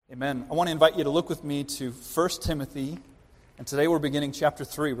Amen. I want to invite you to look with me to 1 Timothy, and today we're beginning chapter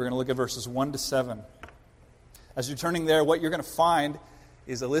 3. We're going to look at verses 1 to 7. As you're turning there, what you're going to find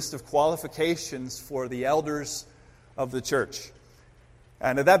is a list of qualifications for the elders of the church.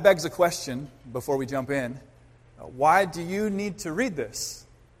 And that begs a question before we jump in. Why do you need to read this?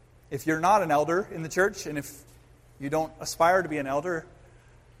 If you're not an elder in the church, and if you don't aspire to be an elder,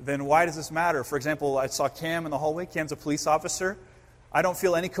 then why does this matter? For example, I saw Cam in the hallway. Cam's a police officer. I don't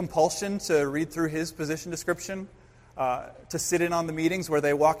feel any compulsion to read through his position description, to sit in on the meetings where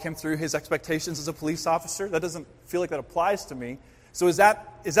they walk him through his expectations as a police officer. That doesn't feel like that applies to me. So is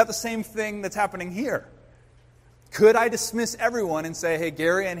that the same thing that's happening here? Could I dismiss everyone and say, hey,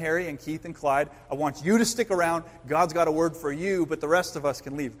 Gary and Harry and Keith and Clyde, I want you to stick around. God's got a word for you, but the rest of us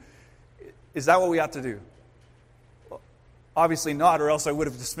can leave. Is that what we ought to do? Well, obviously not, or else I would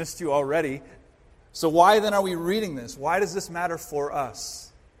have dismissed you already. So why then are we reading this? Why does this matter for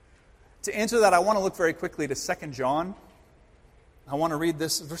us? To answer that, I want to look very quickly to 2 John. I want to read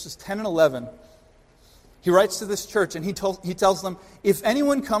this, verses 10 and 11. He writes to this church, and he tells them, if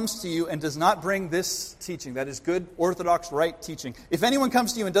anyone comes to you and does not bring this teaching, that is good, orthodox, right teaching. If anyone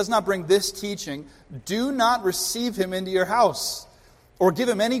comes to you and does not bring this teaching, do not receive him into your house or give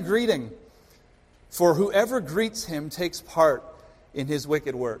him any greeting. For whoever greets him takes part in his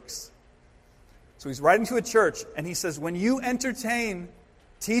wicked works. So he's writing to a church, and he says, when you entertain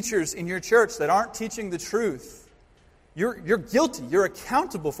teachers in your church that aren't teaching the truth, you're guilty. You're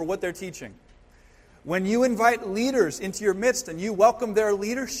accountable for what they're teaching. When you invite leaders into your midst and you welcome their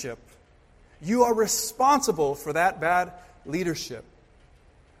leadership, you are responsible for that bad leadership.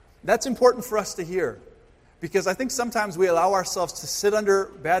 That's important for us to hear, because I think sometimes we allow ourselves to sit under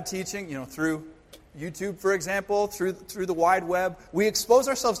bad teaching, through YouTube, for example, through the wide web. We expose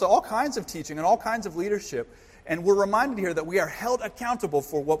ourselves to all kinds of teaching and all kinds of leadership, and we're reminded here that we are held accountable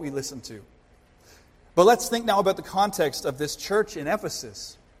for what we listen to. But let's think now about the context of this church in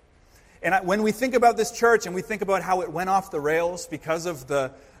Ephesus. And when we think about this church and we think about how it went off the rails because of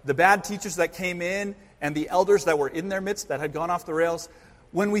the bad teachers that came in and the elders that were in their midst that had gone off the rails,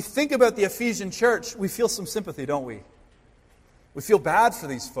 when we think about the Ephesian church, we feel some sympathy, don't we? We feel bad for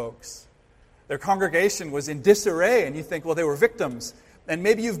these folks. Their congregation was in disarray, and you think, well, they were victims. And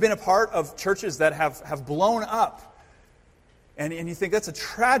maybe you've been a part of churches that have blown up. And you think that's a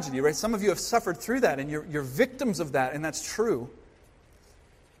tragedy, right? Some of you have suffered through that, and you're victims of that, and that's true.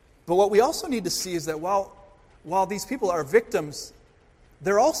 But what we also need to see is that while these people are victims,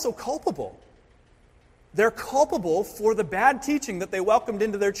 they're also culpable. They're culpable for the bad teaching that they welcomed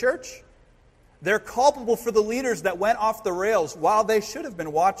into their church. They're culpable for the leaders that went off the rails while they should have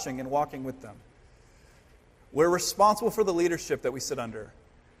been watching and walking with them. We're responsible for the leadership that we sit under.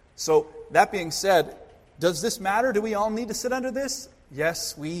 So, that being said, does this matter? Do we all need to sit under this?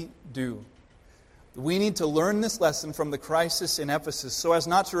 Yes, we do. We need to learn this lesson from the crisis in Ephesus so as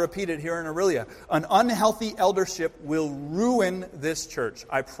not to repeat it here in Aurelia. An unhealthy eldership will ruin this church,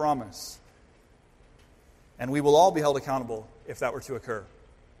 I promise. And we will all be held accountable if that were to occur.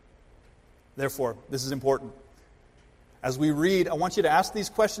 Therefore, this is important. As we read, I want you to ask these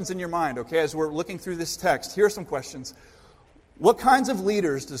questions in your mind, okay? As we're looking through this text, here are some questions. What kinds of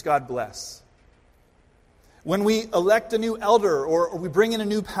leaders does God bless? When we elect a new elder or we bring in a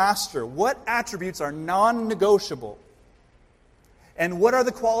new pastor, what attributes are non-negotiable? And what are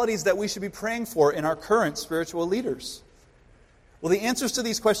the qualities that we should be praying for in our current spiritual leaders? Well, the answers to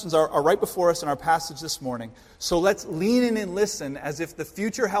these questions are right before us in our passage this morning. So let's lean in and listen as if the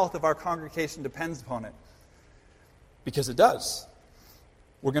future health of our congregation depends upon it. Because it does.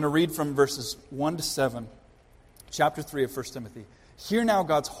 We're going to read from verses 1 to 7, chapter 3 of 1 Timothy. Hear now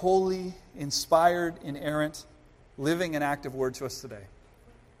God's holy, inspired, inerrant, living and active word to us today.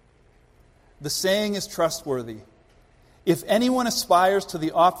 The saying is trustworthy. If anyone aspires to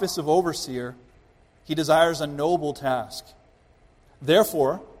the office of overseer, he desires a noble task.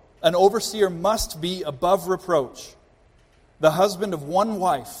 Therefore, an overseer must be above reproach, the husband of one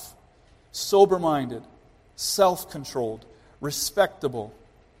wife, sober-minded, self-controlled, respectable,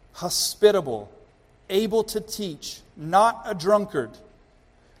 hospitable, able to teach, not a drunkard,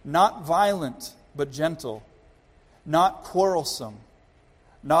 not violent, but gentle, not quarrelsome,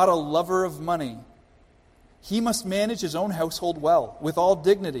 not a lover of money. He must manage his own household well, with all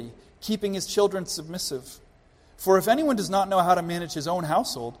dignity, keeping his children submissive. For if anyone does not know how to manage his own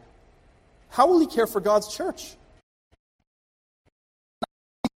household, how will he care for God's church?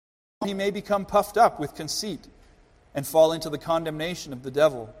 He may become puffed up with conceit and fall into the condemnation of the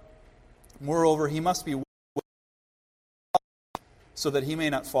devil. Moreover, he must be so that he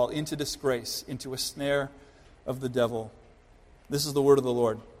may not fall into disgrace, into a snare of the devil. This is the word of the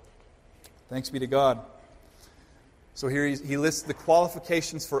Lord. Thanks be to God. So here he lists the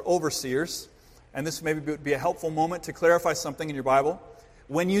qualifications for overseers, and this maybe would be a helpful moment to clarify something in your Bible.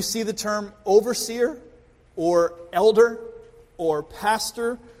 When you see the term overseer or elder or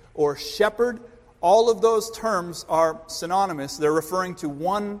pastor or shepherd, all of those terms are synonymous. They're referring to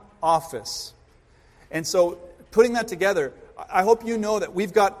one office. And so putting that together, I hope you know that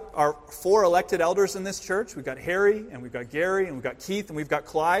we've got our 4 elected elders in this church. We've got Harry, and we've got Gary, and we've got Keith, and we've got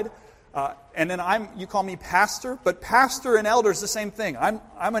Clyde. And then you call me pastor, but pastor and elder is the same thing.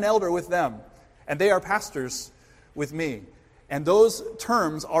 I'm an elder with them, and they are pastors with me. And those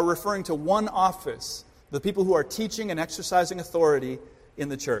terms are referring to one office, the people who are teaching and exercising authority in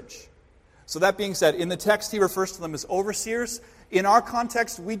the church. So that being said, in the text he refers to them as overseers. In our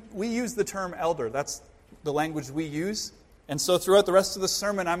context, we use the term elder. That's the language we use. And so throughout the rest of the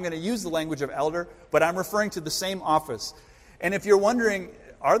sermon, I'm going to use the language of elder, but I'm referring to the same office. And if you're wondering,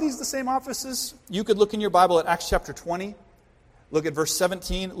 are these the same offices? You could look in your Bible at Acts chapter 20. Look at verse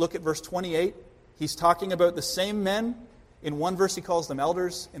 17. Look at verse 28. He's talking about the same men. In one verse he calls them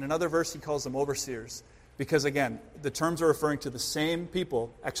elders. In another verse he calls them overseers. Because again, the terms are referring to the same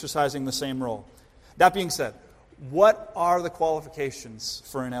people exercising the same role. That being said, what are the qualifications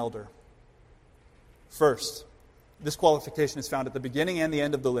for an elder? First, this qualification is found at the beginning and the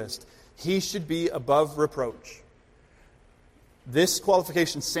end of the list. He should be above reproach. This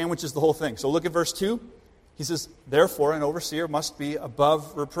qualification sandwiches the whole thing. So look at verse 2. He says, therefore, an overseer must be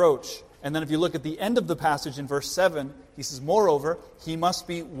above reproach. And then if you look at the end of the passage in verse 7, he says, moreover, he must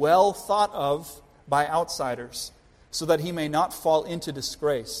be well thought of by outsiders, so that he may not fall into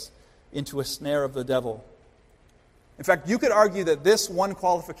disgrace, into a snare of the devil. In fact, you could argue that this one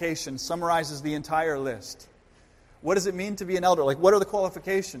qualification summarizes the entire list. What does it mean to be an elder? Like, what are the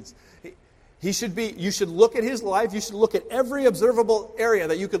qualifications? You should look at his life, you should look at every observable area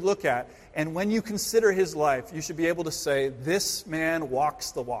that you could look at, and when you consider his life, you should be able to say, this man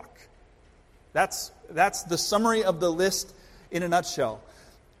walks the walk. That's the summary of the list in a nutshell.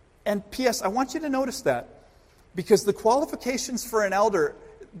 And P.S., I want you to notice that, because the qualifications for an elder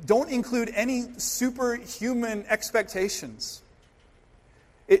don't include any superhuman expectations.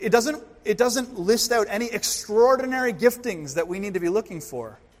 It doesn't list out any extraordinary giftings that we need to be looking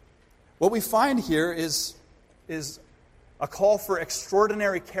for. What we find here is a call for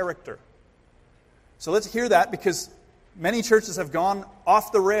extraordinary character. So let's hear that, because many churches have gone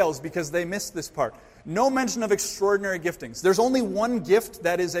off the rails because they missed this part. No mention of extraordinary giftings. There's only one gift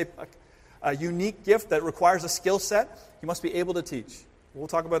that is a unique gift that requires a skill set. You must be able to teach. We'll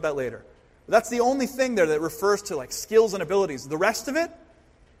talk about that later. But that's the only thing there that refers to like skills and abilities. The rest of it,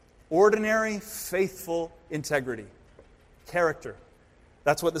 ordinary, faithful integrity, character.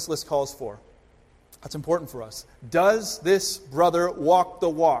 That's what this list calls for. That's important for us. Does this brother walk the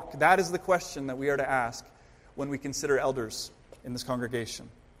walk? That is the question that we are to ask when we consider elders in this congregation.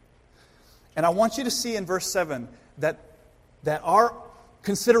 And I want you to see in verse 7 that our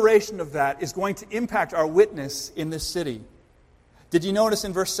consideration of that is going to impact our witness in this city. Did you notice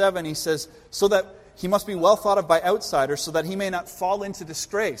in verse 7 he says, so that he must be well thought of by outsiders, so that he may not fall into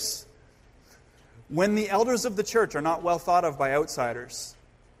disgrace. When the elders of the church are not well thought of by outsiders,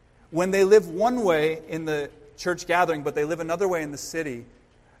 when they live one way in the church gathering, but they live another way in the city,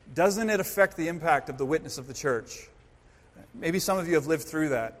 doesn't it affect the impact of the witness of the church? Maybe some of you have lived through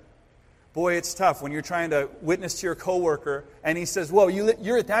that. Boy, it's tough when you're trying to witness to your coworker, and he says, whoa,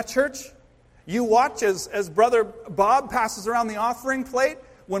 you're at that church? You watch as Brother Bob passes around the offering plate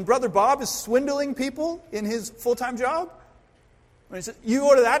when Brother Bob is swindling people in his full-time job? When he says, you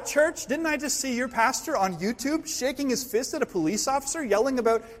go to that church? Didn't I just see your pastor on YouTube shaking his fist at a police officer, yelling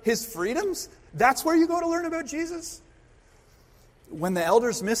about his freedoms? That's where you go to learn about Jesus? When the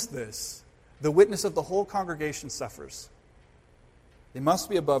elders miss this, the witness of the whole congregation suffers. They must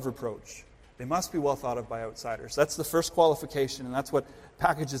be above reproach. They must be well thought of by outsiders. That's the first qualification, and that's what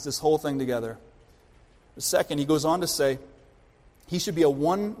packages this whole thing together. The second, he goes on to say, he should be a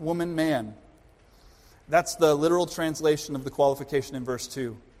one-woman man. That's the literal translation of the qualification in verse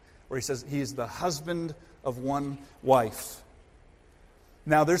 2, where he says he is the husband of one wife.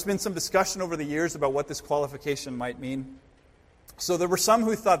 Now, there's been some discussion over the years about what this qualification might mean. So there were some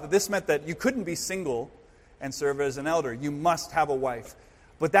who thought that this meant that you couldn't be single and serve as an elder. You must have a wife.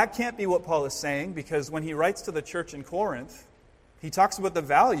 But that can't be what Paul is saying, because when he writes to the church in Corinth, he talks about the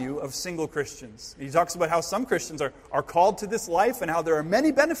value of single Christians. He talks about how some Christians are called to this life and how there are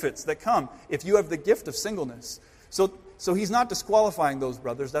many benefits that come if you have the gift of singleness. So he's not disqualifying those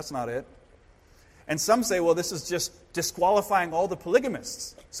brothers. That's not it. And some say, well, this is just disqualifying all the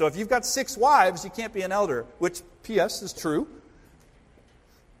polygamists. So if you've got 6 wives, you can't be an elder, which, P.S., is true.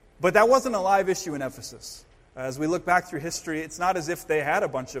 But that wasn't a live issue in Ephesus. As we look back through history, it's not as if they had a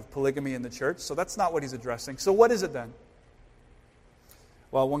bunch of polygamy in the church, so that's not what he's addressing. So what is it then?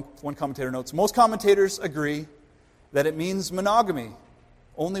 Well, one commentator notes, most commentators agree that it means monogamy,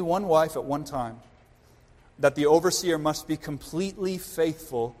 only one wife at one time, that the overseer must be completely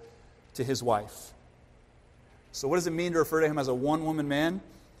faithful to his wife. So what does it mean to refer to him as a one-woman man?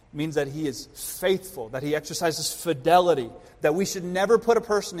 It means that he is faithful, that he exercises fidelity, that we should never put a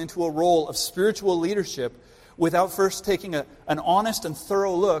person into a role of spiritual leadership without first taking an honest and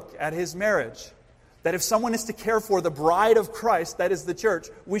thorough look at his marriage. That if someone is to care for the bride of Christ, that is the church,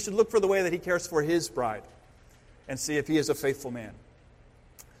 we should look for the way that he cares for his bride and see if he is a faithful man.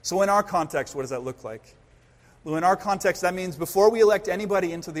 So in our context, what does that look like? Well, in our context, that means before we elect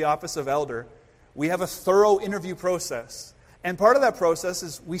anybody into the office of elder, we have a thorough interview process. And part of that process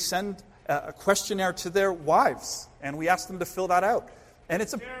is we send a questionnaire to their wives, and we ask them to fill that out. And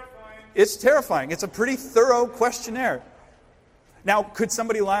it's terrifying. It's a pretty thorough questionnaire. Now, could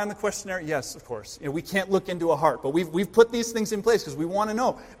somebody lie on the questionnaire? Yes, of course. We can't look into a heart, but we've put these things in place because we want to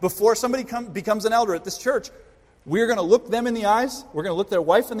know. Before somebody becomes an elder at this church, we're going to look them in the eyes, we're going to look their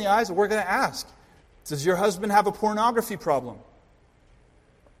wife in the eyes, and we're going to ask, does your husband have a pornography problem?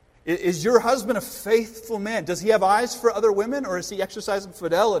 Is your husband a faithful man? Does he have eyes for other women, or is he exercising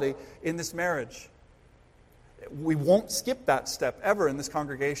fidelity in this marriage? We won't skip that step ever in this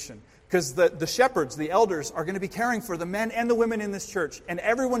congregation, because the shepherds, the elders, are going to be caring for the men and the women in this church, and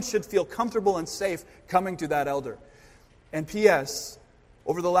everyone should feel comfortable and safe coming to that elder. And P.S.,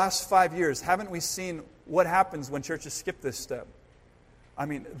 over the last 5 years, haven't we seen what happens when churches skip this step? I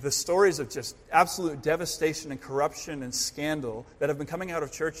mean, the stories of just absolute devastation and corruption and scandal that have been coming out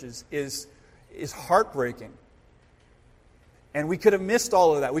of churches is heartbreaking. And we could have missed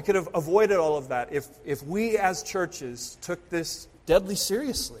all of that. We could have avoided all of that if we as churches took this deadly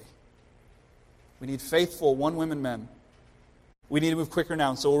seriously. We need faithful one-woman men. We need to move quicker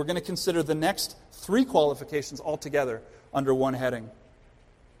now. So we're going to consider the next 3 qualifications altogether under one heading.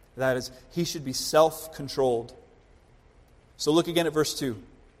 That is, he should be self-controlled. So look again at verse 2.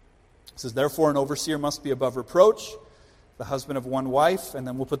 It says, therefore an overseer must be above reproach, the husband of one wife, and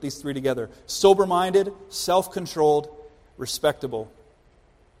then we'll put these 3 together. Sober-minded, self-controlled, respectable.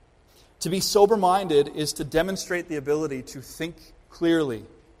 To be sober-minded is to demonstrate the ability to think clearly,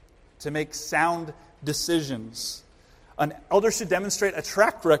 to make sound decisions. An elder should demonstrate a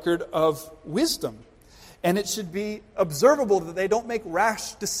track record of wisdom. And it should be observable that they don't make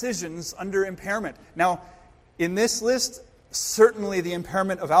rash decisions under impairment. Now, in this list, certainly the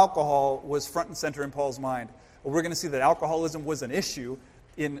impairment of alcohol was front and center in Paul's mind. Well, we're going to see that alcoholism was an issue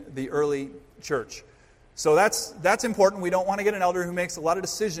in the early church. So that's important. We don't want to get an elder who makes a lot of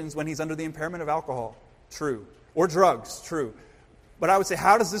decisions when he's under the impairment of alcohol. True. Or drugs. True. But I would say,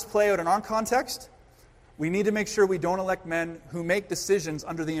 how does this play out in our context? We need to make sure we don't elect men who make decisions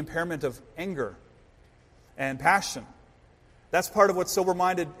under the impairment of anger and passion. That's part of what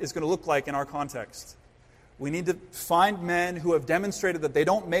sober-minded is going to look like in our context. We need to find men who have demonstrated that they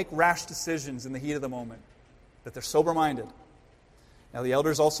don't make rash decisions in the heat of the moment, that they're sober-minded. Now, the elder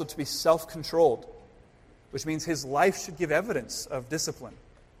is also to be self-controlled, which means his life should give evidence of discipline.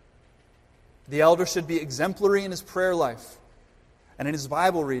 The elder should be exemplary in his prayer life and in his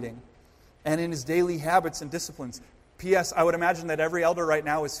Bible reading and in his daily habits and disciplines. P.S., I would imagine that every elder right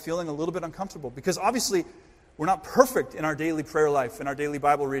now is feeling a little bit uncomfortable because obviously we're not perfect in our daily prayer life, in our daily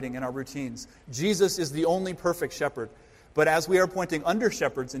Bible reading, in our routines. Jesus is the only perfect shepherd. But as we are appointing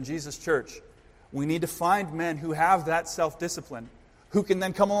under-shepherds in Jesus' church, we need to find men who have that self-discipline, who can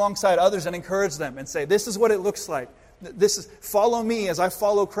then come alongside others and encourage them and say, this is what it looks like. Follow me as I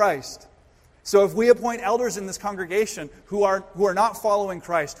follow Christ. So if we appoint elders in this congregation who are not following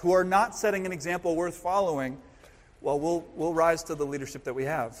Christ, who are not setting an example worth following, well, we'll rise to the leadership that we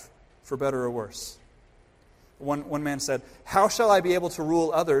have, for better or worse. One man said, how shall I be able to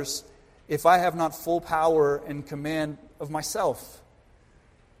rule others if I have not full power and command of myself?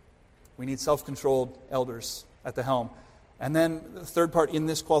 We need self-controlled elders at the helm. And then the third part in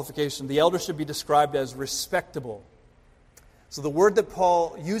this qualification, the elder should be described as respectable. So the word that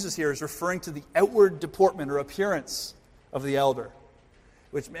Paul uses here is referring to the outward deportment or appearance of the elder.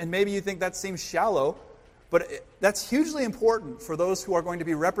 And maybe you think that seems shallow, but that's hugely important for those who are going to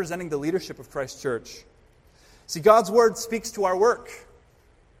be representing the leadership of Christ's church. See, God's Word speaks to our work.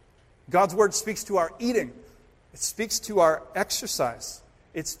 God's Word speaks to our eating. It speaks to our exercise.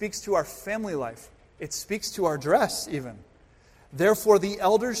 It speaks to our family life. It speaks to our dress, even. Therefore, the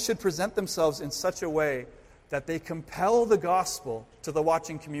elders should present themselves in such a way that they compel the gospel to the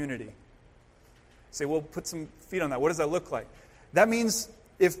watching community. Say, we'll put some feet on that. What does that look like? That means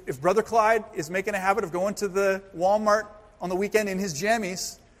If Brother Clyde is making a habit of going to the Walmart on the weekend in his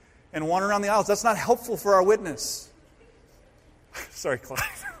jammies and wandering around the aisles, that's not helpful for our witness. Sorry, Clyde.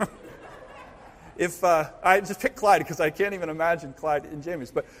 I just picked Clyde because I can't even imagine Clyde in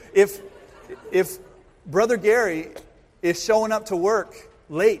jammies. But if Brother Gary is showing up to work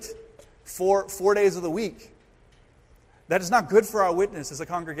late for 4 days of the week, that is not good for our witness as a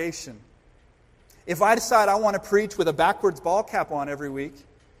congregation. If I decide I want to preach with a backwards ball cap on every week,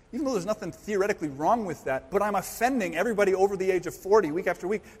 even though there's nothing theoretically wrong with that, but I'm offending everybody over the age of 40 week after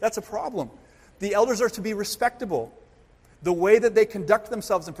week, that's a problem. The elders are to be respectable. The way that they conduct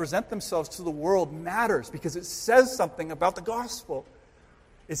themselves and present themselves to the world matters because it says something about the gospel.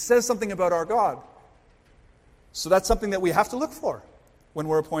 It says something about our God. So that's something that we have to look for when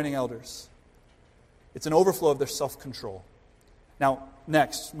we're appointing elders. It's an overflow of their self-control. Now,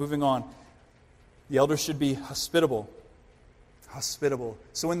 next, moving on. The elders should be hospitable. Hospitable.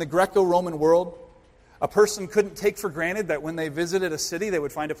 So in the Greco-Roman world, a person couldn't take for granted that when they visited a city, they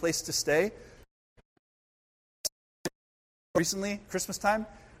would find a place to stay. Recently, Christmas time,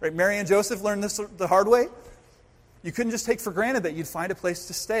 right? Mary and Joseph learned this the hard way. You couldn't just take for granted that you'd find a place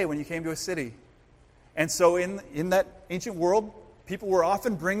to stay when you came to a city. And so in that ancient world, people were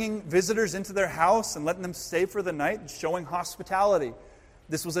often bringing visitors into their house and letting them stay for the night, showing hospitality.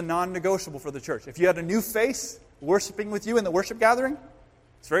 This was a non-negotiable for the church. If you had a new face worshiping with you in the worship gathering,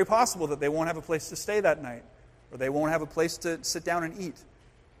 it's very possible that they won't have a place to stay that night, or they won't have a place to sit down and eat.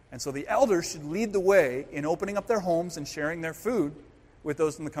 And so the elders should lead the way in opening up their homes and sharing their food with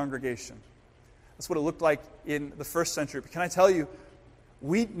those in the congregation. That's what it looked like in the first century. But can I tell you,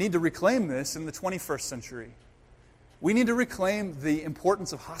 we need to reclaim this in the 21st century. We need to reclaim the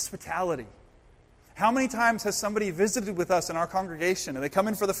importance of hospitality. How many times has somebody visited with us in our congregation and they come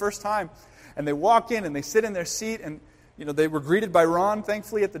in for the first time and they walk in and they sit in their seat and they were greeted by Ron,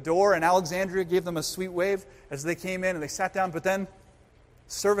 thankfully, at the door, and Alexandria gave them a sweet wave as they came in and they sat down, but then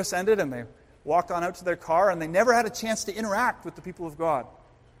service ended and they walked on out to their car and they never had a chance to interact with the people of God.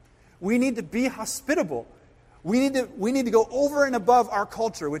 We need to be hospitable. We need to go over and above our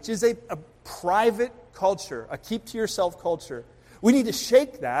culture, which is a private culture, a keep-to-yourself culture. We need to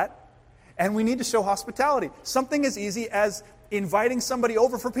shake that, and we need to show hospitality. Something as easy as inviting somebody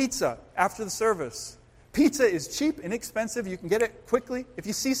over for pizza after the service. Pizza is cheap, inexpensive. You can get it quickly. If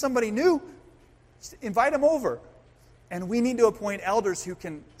you see somebody new, just invite them over. And we need to appoint elders who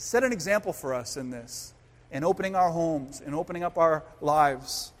can set an example for us in this, in opening our homes, in opening up our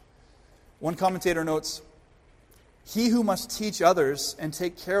lives. One commentator notes, "He who must teach others and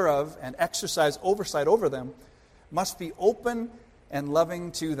take care of and exercise oversight over them must be open and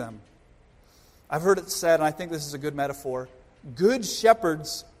loving to them." I've heard it said, and I think this is a good metaphor, good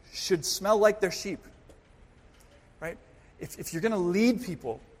shepherds should smell like their sheep. Right? If you're going to lead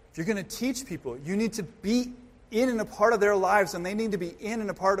people, if you're going to teach people, you need to be in and a part of their lives, and they need to be in and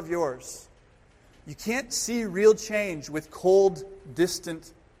a part of yours. You can't see real change with cold,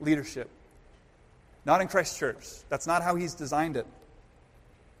 distant leadership. Not in Christ Church. That's not how He's designed it.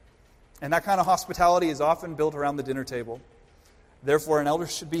 And that kind of hospitality is often built around the dinner table. Therefore, an elder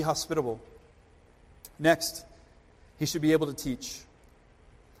should be hospitable. Next, he should be able to teach.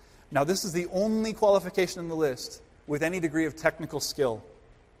 Now, this is the only qualification in the list with any degree of technical skill.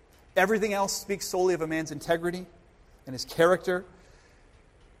 Everything else speaks solely of a man's integrity and his character.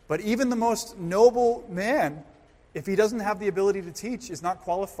 But even the most noble man, if he doesn't have the ability to teach, is not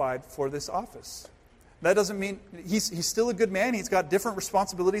qualified for this office. That doesn't mean he's still a good man. He's got different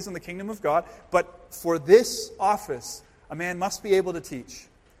responsibilities in the kingdom of God. But for this office, a man must be able to teach.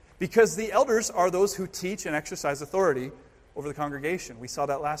 Because the elders are those who teach and exercise authority over the congregation. We saw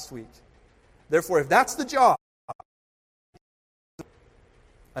that last week. Therefore, if that's the job,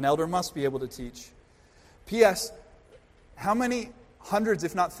 an elder must be able to teach. P.S. How many hundreds,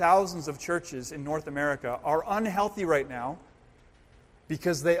 if not thousands, of churches in North America are unhealthy right now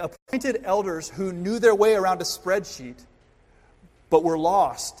because they appointed elders who knew their way around a spreadsheet but were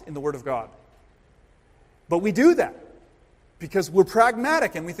lost in the Word of God? But we do that because we're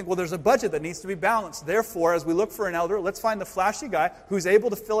pragmatic and we think, well, there's a budget that needs to be balanced. Therefore, as we look for an elder, let's find the flashy guy who's able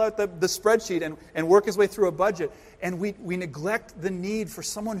to fill out the spreadsheet and work his way through a budget. And we neglect the need for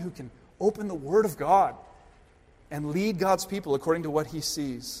someone who can open the Word of God and lead God's people according to what He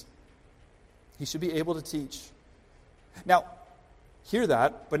sees. He should be able to teach. Now, hear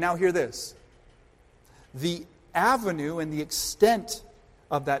that, but now hear this. The avenue and the extent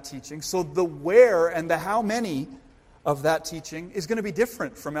of that teaching, so the where and the how many of that teaching is going to be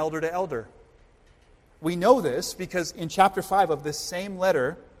different from elder to elder. We know this because in chapter 5 of this same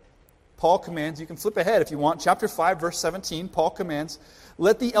letter, Paul commands, you can flip ahead if you want, chapter 5, verse 17, Paul commands,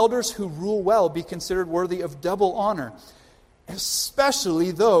 "Let the elders who rule well be considered worthy of double honor,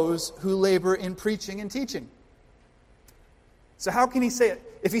 especially those who labor in preaching and teaching." So how can he say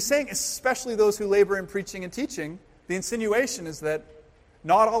it? If he's saying especially those who labor in preaching and teaching, the insinuation is that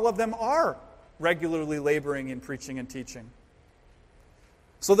not all of them are regularly laboring in preaching and teaching.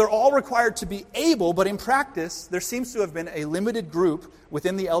 So they're all required to be able, but in practice, there seems to have been a limited group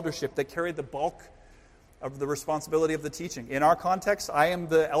within the eldership that carried the bulk of the responsibility of the teaching. In our context, I am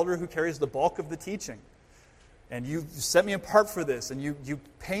the elder who carries the bulk of the teaching. And you set me apart for this, and you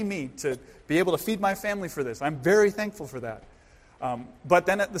pay me to be able to feed my family for this. I'm very thankful for that. But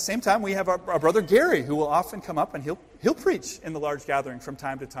then at the same time, we have our brother Gary, who will often come up and he'll preach in the large gathering from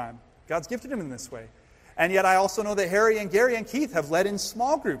time to time. God's gifted him in this way. And yet I also know that Harry and Gary and Keith have led in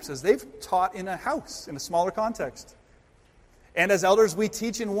small groups as they've taught in a house, in a smaller context. And as elders, we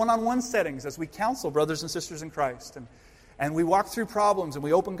teach in one-on-one settings as we counsel brothers and sisters in Christ. And we walk through problems and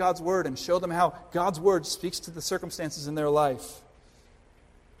we open God's Word and show them how God's Word speaks to the circumstances in their life.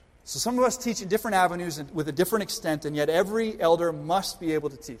 So some of us teach in different avenues and with a different extent, and yet every elder must be able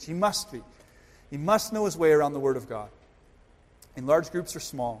to teach. He must be. He must know his way around the Word of God. In large groups or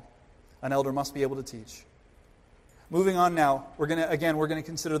small, an elder must be able to teach. Moving on now, we're going to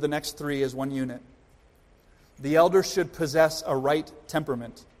consider the next three as one unit. The elder should possess a right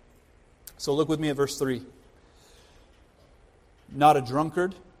temperament. So look with me at verse 3. Not a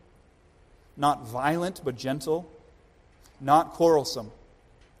drunkard, not violent but gentle, not quarrelsome.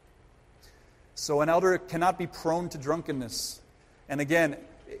 So an elder cannot be prone to drunkenness. And again,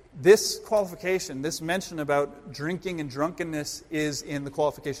 this qualification, this mention about drinking and drunkenness is in the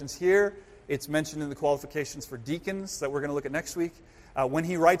qualifications here. It's mentioned in the qualifications for deacons that we're going to look at next week. When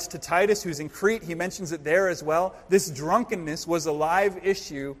he writes to Titus, who's in Crete, he mentions it there as well. This drunkenness was a live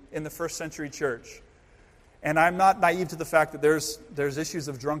issue in the first century church. And I'm not naive to the fact that there's issues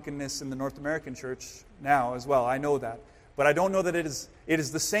of drunkenness in the North American church now as well. I know that. But I don't know that it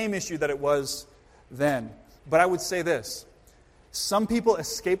is the same issue that it was then. But I would say this. Some people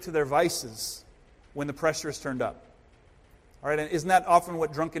escape to their vices when the pressure is turned up. All right, and isn't that often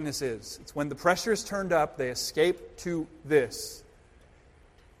what drunkenness is? It's when the pressure is turned up, they escape to this.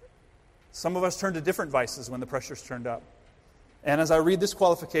 Some of us turn to different vices when the pressure is turned up. And as I read this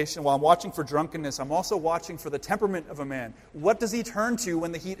qualification, while I'm watching for drunkenness, I'm also watching for the temperament of a man. What does he turn to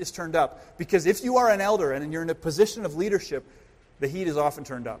when the heat is turned up? Because if you are an elder and you're in a position of leadership, the heat is often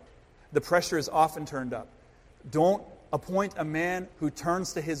turned up. The pressure is often turned up. Don't appoint a man who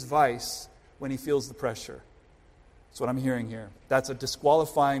turns to his vice when he feels the pressure. That's what I'm hearing here. That's a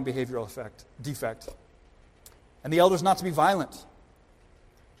disqualifying behavioral defect. And the elder is not to be violent.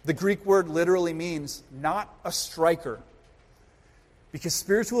 The Greek word literally means not a striker. Because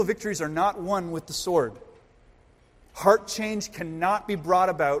spiritual victories are not won with the sword. Heart change cannot be brought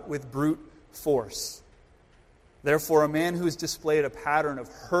about with brute force. Therefore, a man who has displayed a pattern of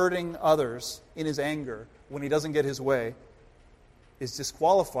hurting others in his anger when he doesn't get his way is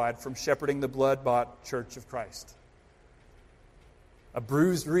disqualified from shepherding the blood-bought church of Christ. A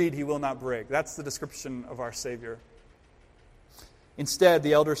bruised reed he will not break. That's the description of our Savior. Instead,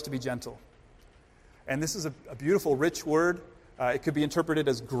 the elder is to be gentle. And this is a beautiful, rich word. It could be interpreted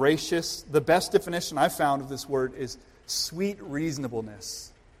as gracious. The best definition I've found of this word is sweet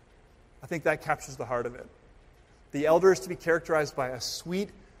reasonableness. I think that captures the heart of it. The elder is to be characterized by a sweet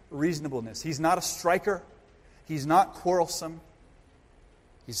reasonableness. He's not a striker. He's not quarrelsome.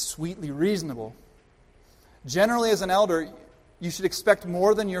 He's sweetly reasonable. Generally, as an elder, you should expect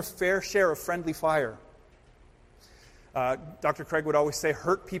more than your fair share of friendly fire. Dr. Craig would always say,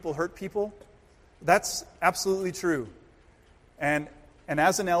 hurt people. That's absolutely true. And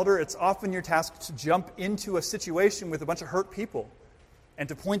as an elder, it's often your task to jump into a situation with a bunch of hurt people and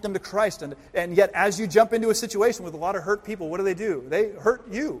to point them to Christ. And yet, as you jump into a situation with a lot of hurt people, what do? They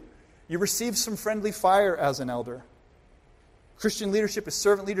hurt you. You receive some friendly fire as an elder. Christian leadership is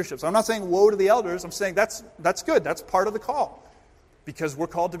servant leadership. So I'm not saying woe to the elders. I'm saying that's good. That's part of the call. Because we're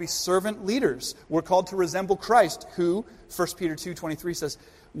called to be servant leaders. We're called to resemble Christ, who, 1 Peter 2:23 says,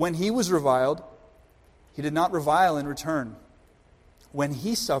 when he was reviled, he did not revile in return. When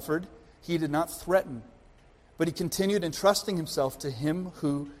he suffered, he did not threaten, but he continued entrusting himself to him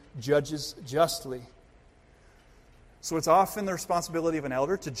who judges justly. So it's often the responsibility of an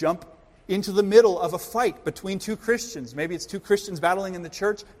elder to jump into the middle of a fight between two Christians. Maybe it's two Christians battling in the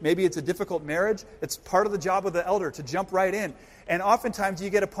church. Maybe it's a difficult marriage. It's part of the job of the elder to jump right in. And oftentimes you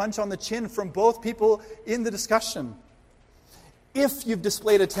get a punch on the chin from both people in the discussion. If you've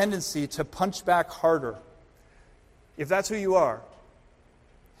displayed a tendency to punch back harder, if that's who you are,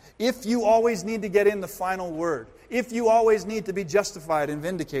 if you always need to get in the final word, if you always need to be justified and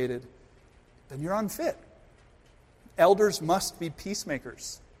vindicated, then you're unfit. Elders must be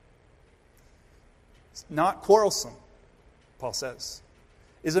peacemakers, not quarrelsome, Paul says.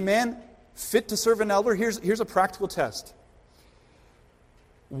 Is a man fit to serve an elder? Here's a practical test.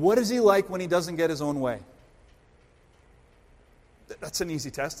 What is he like when he doesn't get his own way? That's an easy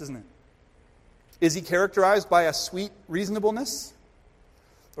test, isn't it? Is he characterized by a sweet reasonableness?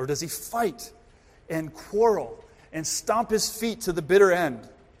 Or does he fight and quarrel and stomp his feet to the bitter end?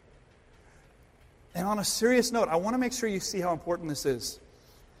 And on a serious note, I want to make sure you see how important this is.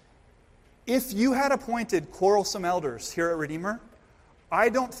 If you had appointed quarrelsome elders here at Redeemer, I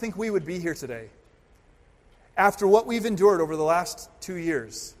don't think we would be here today. After what we've endured over the last 2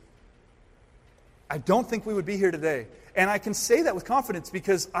 years, I don't think we would be here today. And I can say that with confidence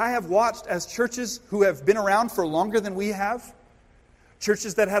because I have watched as churches who have been around for longer than we have,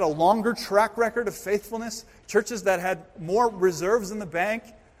 churches that had a longer track record of faithfulness, churches that had more reserves in the bank,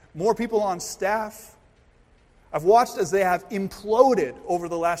 more people on staff. I've watched as they have imploded over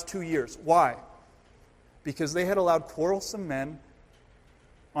the last 2 years. Why? Because they had allowed quarrelsome men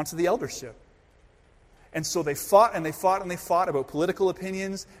onto the eldership. And so they fought and they fought and they fought about political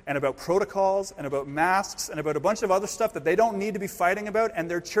opinions and about protocols and about masks and about a bunch of other stuff that they don't need to be fighting about, and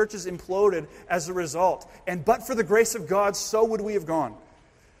their churches imploded as a result. And but for the grace of God, so would we have gone.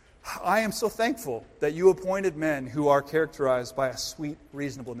 I am so thankful that you appointed men who are characterized by a sweet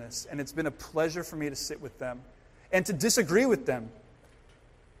reasonableness, and it's been a pleasure for me to sit with them and to disagree with them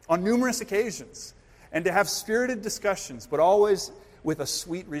on numerous occasions and to have spirited discussions, but always with a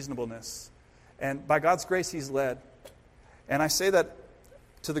sweet reasonableness. And by God's grace, He's led. And I say that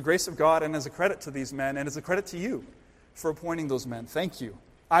to the grace of God and as a credit to these men and as a credit to you for appointing those men. Thank you.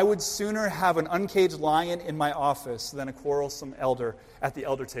 I would sooner have an uncaged lion in my office than a quarrelsome elder at the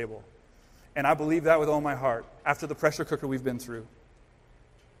elder table. And I believe that with all my heart after the pressure cooker we've been through.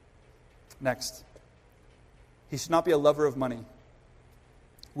 Next. He should not be a lover of money.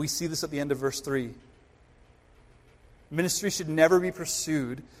 We see this at the end of verse 3. Ministry should never be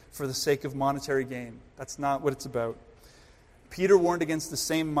pursued for the sake of monetary gain. That's not what it's about. Peter warned against the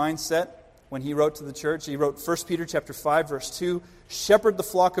same mindset when he wrote to the church. He wrote 1 Peter chapter 5, verse 2, "Shepherd the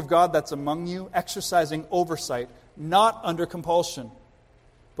flock of God that's among you, exercising oversight, not under compulsion,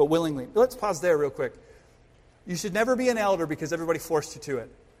 but willingly." Let's pause there real quick. You should never be an elder because everybody forced you to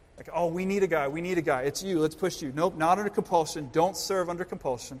it. Like, oh, we need a guy. It's you, let's push you. Nope, not under compulsion. Don't serve under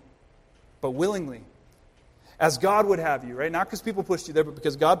compulsion, but willingly. As God would have you, right? Not because people pushed you there, but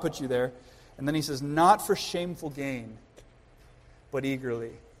because God put you there. And then he says, not for shameful gain, but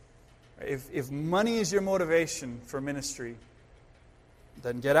eagerly. If money is your motivation for ministry,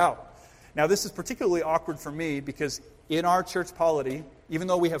 then get out. Now, this is particularly awkward for me because in our church polity, even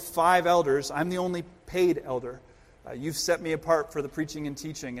though we have 5 elders, I'm the only paid elder. You've set me apart for the preaching and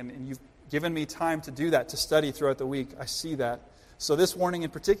teaching, and you've given me time to do that, to study throughout the week. I see that. So this warning in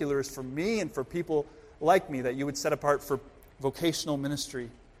particular is for me and for people like me that you would set apart for vocational ministry.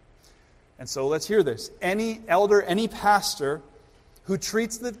 And so let's hear this. Any elder, any pastor who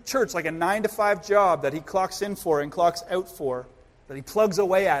treats the church like a 9-to-5 job that he clocks in for and clocks out for, that he plugs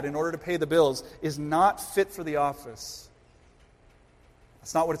away at in order to pay the bills, is not fit for the office.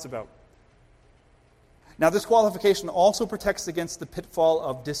 That's not what it's about. Now, this qualification also protects against the pitfall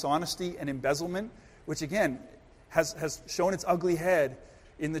of dishonesty and embezzlement, which again has shown its ugly head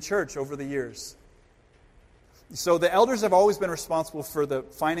in the church over the years. So the elders have always been responsible for the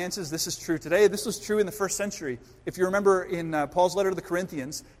finances. This is true today. This was true in the first century. If you remember in Paul's letter to the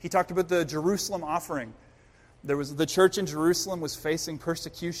Corinthians, he talked about the Jerusalem offering. The church in Jerusalem was facing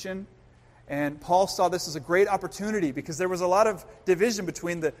persecution, and Paul saw this as a great opportunity because there was a lot of division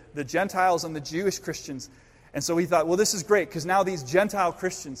between the Gentiles and the Jewish Christians. And so he thought, well, this is great because now these Gentile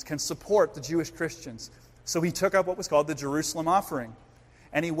Christians can support the Jewish Christians. So he took up what was called the Jerusalem offering.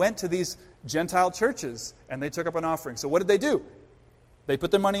 And he went to these Gentile churches, and they took up an offering. So what did they do? They put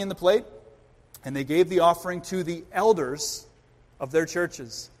their money in the plate, and they gave the offering to the elders of their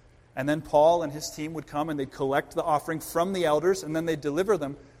churches. And then Paul and his team would come, and they'd collect the offering from the elders, and then they'd deliver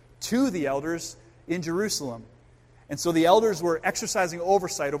them to the elders in Jerusalem. And so the elders were exercising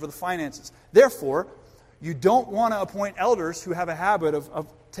oversight over the finances. Therefore, you don't want to appoint elders who have a habit of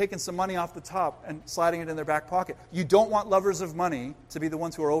taking some money off the top and sliding it in their back pocket. You don't want lovers of money to be the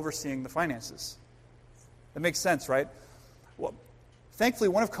ones who are overseeing the finances. That makes sense, right? Well, thankfully,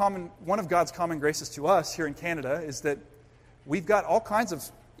 one of God's common graces to us here in Canada is that we've got all kinds of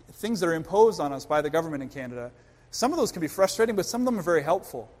things that are imposed on us by the government in Canada. Some of those can be frustrating, but some of them are very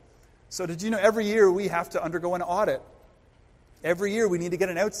helpful. So did you know every year we have to undergo an audit Every year we need to get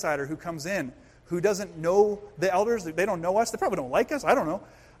an outsider who comes in, who doesn't know the elders. They don't know us. They probably don't like us. I don't know.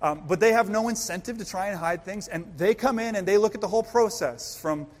 But they have no incentive to try and hide things. And they come in and they look at the whole process,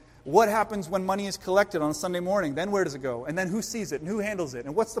 from what happens when money is collected on a Sunday morning, then where does it go, and then who sees it and who handles it,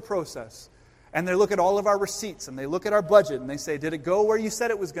 and what's the process. And they look at all of our receipts, and they look at our budget, and they say, did it go where you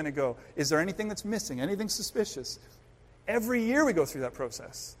said it was going to go? Is there anything that's missing, anything suspicious? Every year we go through that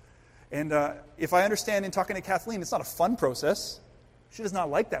process. And if I understand in talking to Kathleen, it's not a fun process. She does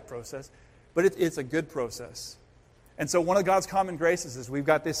not like that process, but it's a good process. And so one of God's common graces is we've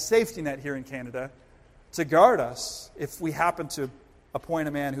got this safety net here in Canada to guard us if we happen to appoint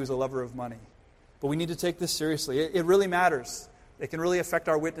a man who's a lover of money. But we need to take this seriously. It really matters. It can really affect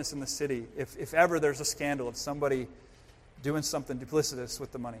our witness in the city if ever there's a scandal of somebody doing something duplicitous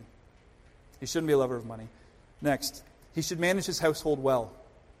with the money. He shouldn't be a lover of money. Next, he should manage his household well.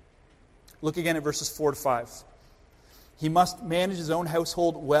 Look again at verses 4 to 5. He must manage his own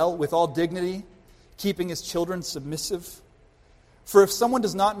household well with all dignity, keeping his children submissive. For if someone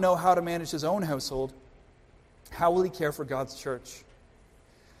does not know how to manage his own household, how will he care for God's church?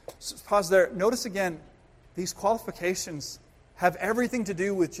 So pause there. Notice again, these qualifications have everything to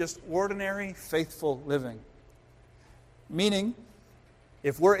do with just ordinary, faithful living. Meaning,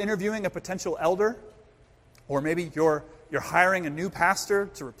 if we're interviewing a potential elder, or maybe you're hiring a new pastor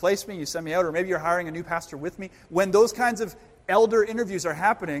to replace me, you send me out, or maybe you're hiring a new pastor with me, when those kinds of elder interviews are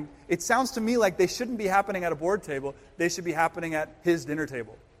happening, it sounds to me like they shouldn't be happening at a board table. They should be happening at his dinner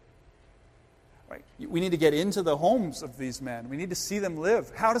table. Right? We need to get into the homes of these men. We need to see them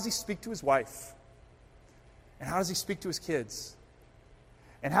live. How does he speak to his wife? And how does he speak to his kids?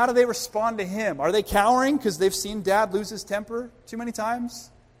 And how do they respond to him? Are they cowering because they've seen Dad lose his temper too many times?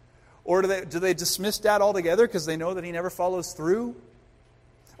 Or do they dismiss Dad altogether because they know that he never follows through?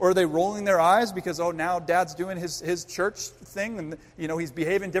 Or are they rolling their eyes because, now Dad's doing his church thing and he's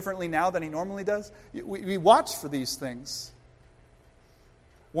behaving differently now than he normally does? We watch for these things.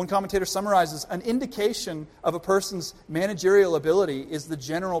 One commentator summarizes, an indication of a person's managerial ability is the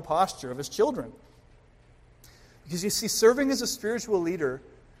general posture of his children. Because you see, serving as a spiritual leader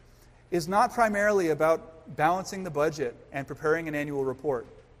is not primarily about balancing the budget and preparing an annual report.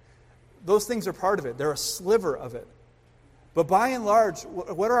 Those things are part of it. They're a sliver of it. But by and large,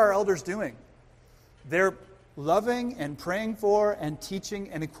 what are our elders doing? They're loving and praying for and teaching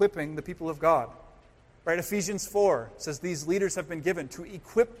and equipping the people of God. Right? Ephesians 4 says these leaders have been given to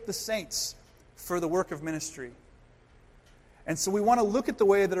equip the saints for the work of ministry. And so we want to look at the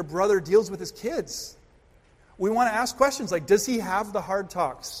way that a brother deals with his kids. We want to ask questions like, does he have the hard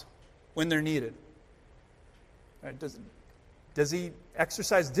talks when they're needed? Right? Does he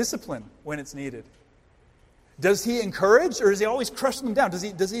exercise discipline when it's needed? Does he encourage, or is he always crushing them down?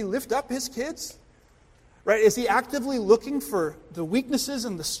 Does he lift up his kids? Right? Is he actively looking for the weaknesses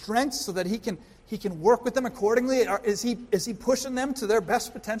and the strengths so that he can work with them accordingly? Or is he pushing them to their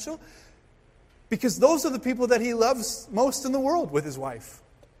best potential? Because those are the people that he loves most in the world with his wife.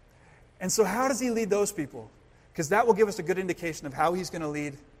 And so how does he lead those people? Because that will give us a good indication of how he's going to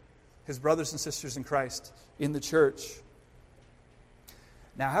lead his brothers and sisters in Christ in the church.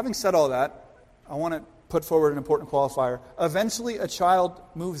 Now, having said all that, I want to put forward an important qualifier. Eventually, a child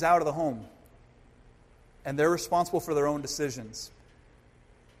moves out of the home, and they're responsible for their own decisions.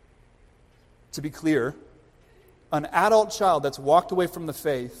 To be clear, an adult child that's walked away from the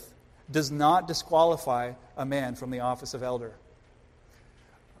faith does not disqualify a man from the office of elder.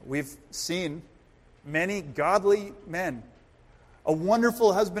 We've seen many godly men, a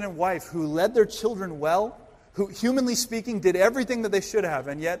wonderful husband and wife who led their children well, who, humanly speaking, did everything that they should have,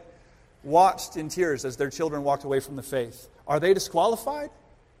 and yet watched in tears as their children walked away from the faith. Are they disqualified?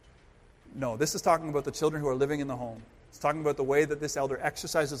 No, this is talking about the children who are living in the home. It's talking about the way that this elder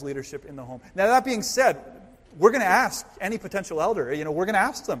exercises leadership in the home. Now, that being said, we're going to ask any potential elder, we're going to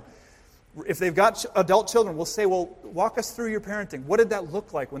ask them. If they've got adult children, we'll say, well, walk us through your parenting. What did that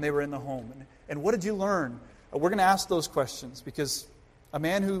look like when they were in the home? And what did you learn? We're going to ask those questions because a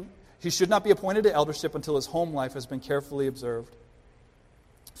man he should not be appointed to eldership until his home life has been carefully observed.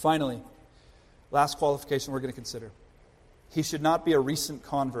 Finally, last qualification we're going to consider. He should not be a recent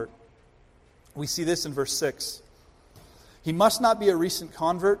convert. We see this in verse 6. He must not be a recent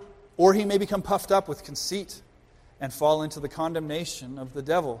convert, or he may become puffed up with conceit and fall into the condemnation of the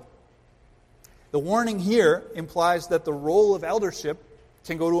devil. The warning here implies that the role of eldership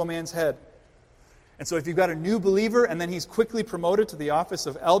can go to a man's head. And so if you've got a new believer and then he's quickly promoted to the office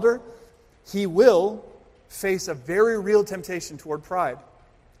of elder, he will face a very real temptation toward pride.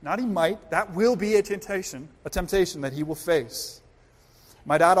 Not he might, that will be a temptation that he will face.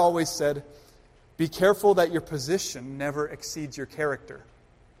 My dad always said, Be careful that your position never exceeds your character.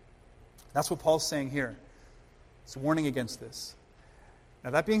 That's what Paul's saying here. It's a warning against this.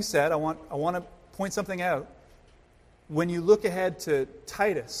 Now, that being said, I want to point something out. When you look ahead to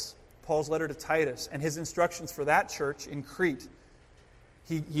Titus, Paul's letter to Titus, and his instructions for that church in Crete,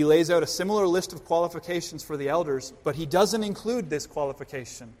 he lays out a similar list of qualifications for the elders, but he doesn't include this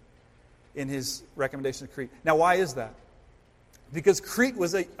qualification in his recommendation to Crete. Now, why is that? Because Crete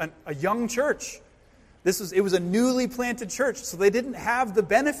was a young church. It was a newly planted church, so they didn't have the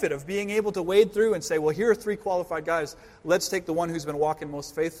benefit of being able to wade through and say, well, here are 3 qualified guys. Let's take the one who's been walking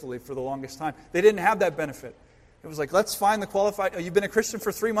most faithfully for the longest time. They didn't have that benefit. It was like, let's find the qualified. Oh, you've been a Christian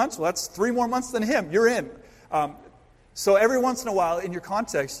for 3 months? Well, that's 3 more months than him. You're in. So every once in a while, in your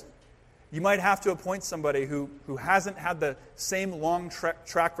context, you might have to appoint somebody who hasn't had the same long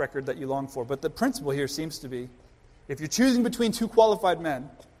track record that you long for. But the principle here seems to be, if you're choosing between 2 qualified men,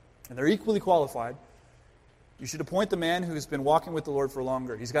 and they're equally qualified, you should appoint the man who's been walking with the Lord for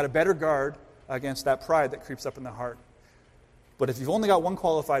longer. He's got a better guard against that pride that creeps up in the heart. But if you've only got 1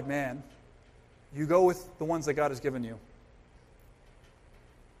 qualified man, you go with the ones that God has given you.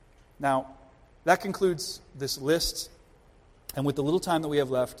 Now, that concludes this list. And with the little time that we have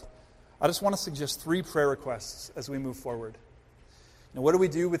left, I just want to suggest 3 prayer requests as we move forward. Now, what do we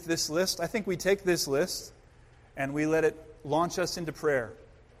do with this list? I think we take this list and we let it launch us into prayer.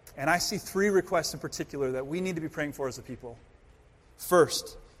 And I see 3 requests in particular that we need to be praying for as a people.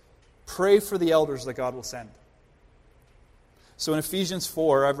 First, pray for the elders that God will send. So in Ephesians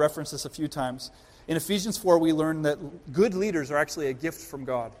 4, I've referenced this a few times. In Ephesians 4, we learn that good leaders are actually a gift from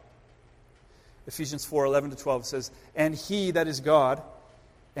God. Ephesians 4, 11-12 says, and He, that is God,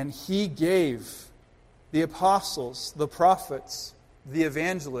 and He gave the apostles, the prophets, the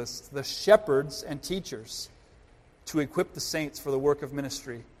evangelists, the shepherds, and teachers to equip the saints for the work of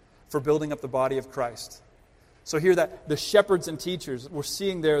ministry, for building up the body of Christ. So here that the shepherds and teachers, we're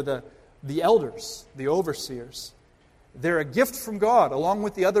seeing there the elders, the overseers. They're a gift from God, along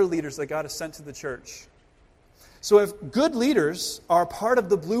with the other leaders that God has sent to the church. So if good leaders are part of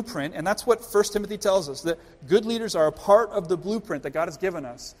the blueprint, and that's what 1 Timothy tells us, that good leaders are a part of the blueprint that God has given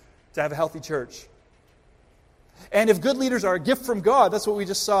us to have a healthy church. And if good leaders are a gift from God, that's what we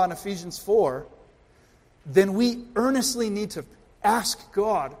just saw in Ephesians 4, then we earnestly need to ask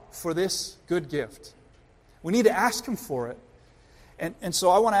God for this good gift. We need to ask Him for it. And so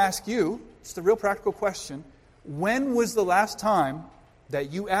I want to ask you, just a real practical question, when was the last time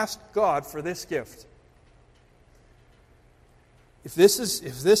that you asked God for this gift? If this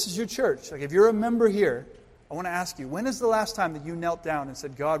is your church, like if you're a member here, I want to ask you, when is the last time that you knelt down and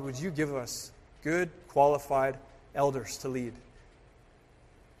said, God, would you give us good, qualified elders to lead?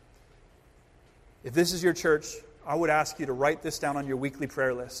 If this is your church, I would ask you to write this down on your weekly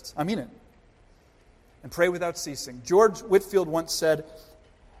prayer list. I mean it. And pray without ceasing. George Whitefield once said,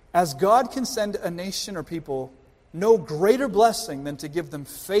 as God can send a nation or people no greater blessing than to give them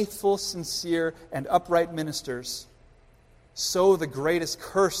faithful, sincere, and upright ministers, so the greatest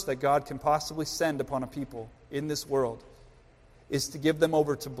curse that God can possibly send upon a people in this world is to give them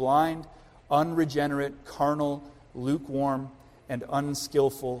over to blind, unregenerate, carnal, lukewarm, and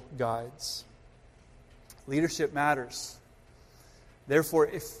unskillful guides. Leadership matters. Therefore,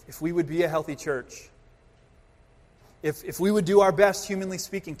 if we would be a healthy church, if we would do our best, humanly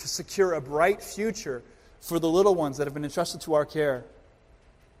speaking, to secure a bright future for the little ones that have been entrusted to our care,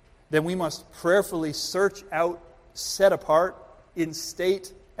 then we must prayerfully search out, set apart,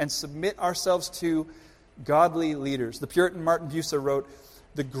 instate, and submit ourselves to godly leaders. The Puritan Martin Bucer wrote,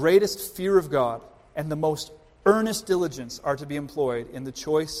 the greatest fear of God and the most earnest diligence are to be employed in the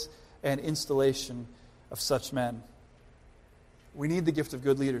choice and installation of such men. We need the gift of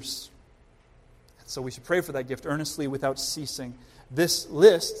good leaders. So we should pray for that gift earnestly without ceasing. This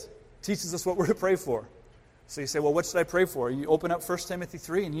list teaches us what we're to pray for. So you say, well, what should I pray for? You open up 1 Timothy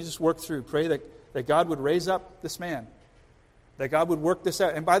 3 and you just work through. Pray that God would raise up this man. That God would work this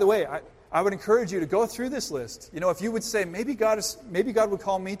out. And by the way, I would encourage you to go through this list. You know, if you would say, maybe God would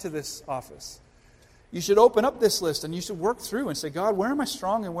call me to this office. You should open up this list and you should work through and say, God, where am I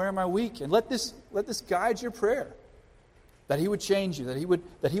strong and where am I weak? And let this guide your prayer. That He would change you,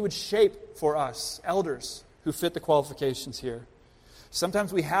 that He would shape for us elders who fit the qualifications here.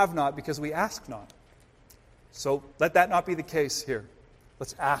 Sometimes we have not because we ask not. So let that not be the case here.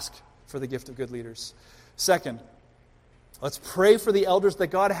 Let's ask for the gift of good leaders. Second, let's pray for the elders that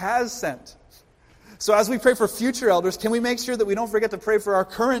God has sent. So as we pray for future elders, can we make sure that we don't forget to pray for our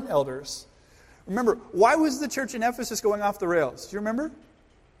current elders? Remember, why was the church in Ephesus going off the rails? Do you remember?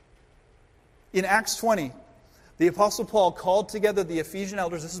 In Acts 20, The Apostle Paul called together the Ephesian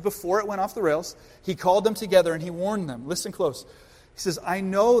elders. This is before it went off the rails. He called them together and he warned them. Listen close. He says, I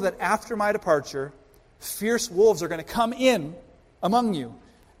know that after my departure, fierce wolves are going to come in among you,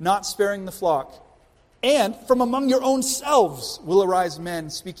 not sparing the flock. And from among your own selves will arise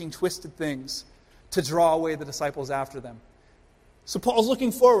men speaking twisted things to draw away the disciples after them. So Paul's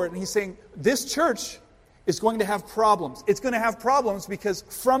looking forward and he's saying, this church is going to have problems. It's going to have problems because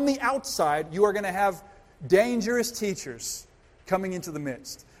from the outside, you are going to have dangerous teachers coming into the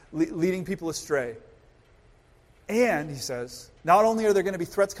midst, leading people astray. And, he says, not only are there going to be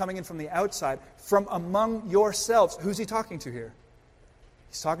threats coming in from the outside, from among yourselves. Who's he talking to here?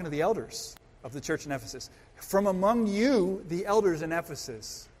 He's talking to the elders of the church in Ephesus. From among you, the elders in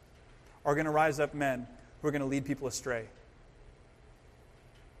Ephesus, are going to rise up men who are going to lead people astray.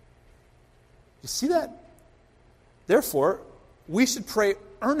 You see that? Therefore, we should pray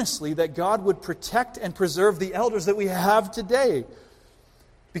earnestly that God would protect and preserve the elders that we have today.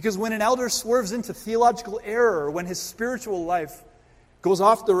 Because when an elder swerves into theological error, when his spiritual life goes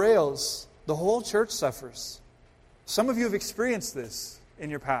off the rails, the whole church suffers. Some of you have experienced this in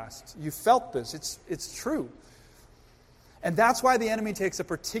your past. You felt this. It's true. And that's why the enemy takes a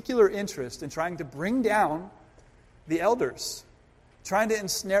particular interest in trying to bring down the elders. Trying to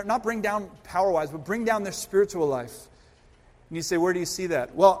ensnare, not bring down power-wise, but bring down their spiritual life. And you say, where do you see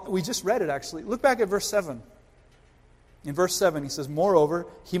that? Well, we just read it actually. Look back at verse 7. In verse 7, he says, moreover,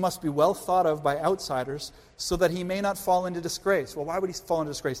 he must be well thought of by outsiders so that he may not fall into disgrace. Well, why would he fall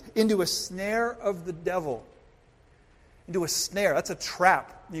into disgrace? Into a snare of the devil. Into a snare. That's a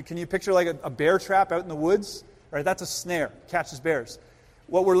trap. Can you picture like a bear trap out in the woods? Right, that's a snare. Catches bears.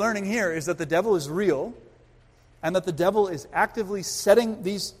 What we're learning here is that the devil is real and that the devil is actively setting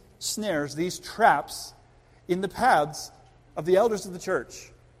these snares, these traps, in the paths of the elders of the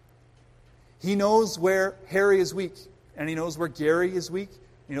church. He knows where Harry is weak, and he knows where Gary is weak.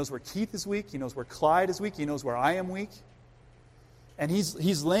 He knows where Keith is weak. He knows where Clyde is weak. He knows where I am weak. And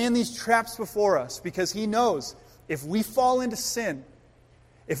he's laying these traps before us because he knows if we fall into sin,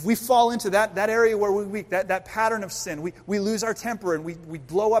 if we fall into that area where we're weak, that pattern of sin, we lose our temper and we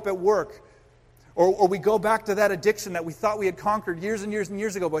blow up at work, or we go back to that addiction that we thought we had conquered years and years and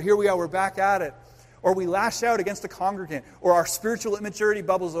years ago, but here we are, we're back at it. Or we lash out against a congregant, or our spiritual immaturity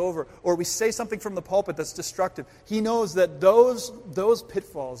bubbles over, or we say something from the pulpit that's destructive. He knows that those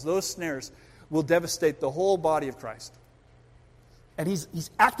pitfalls, those snares, will devastate the whole body of Christ. And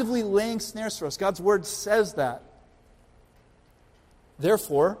he's actively laying snares for us. God's Word says that.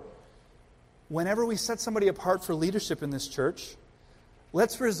 Therefore, whenever we set somebody apart for leadership in this church,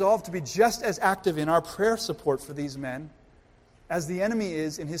 let's resolve to be just as active in our prayer support for these men as the enemy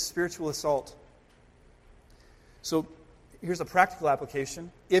is in his spiritual assault. So here's a practical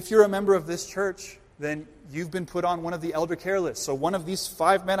application. If you're a member of this church, then you've been put on one of the elder care lists. So one of these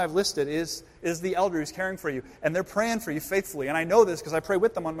 5 men I've listed is the elder who's caring for you. And they're praying for you faithfully. And I know this because I pray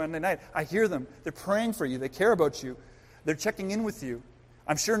with them on Monday night. I hear them. They're praying for you. They care about you. They're checking in with you.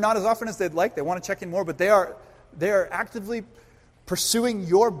 I'm sure not as often as they'd like. They want to check in more. But they are actively pursuing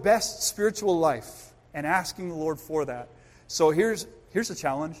your best spiritual life and asking the Lord for that. So here's a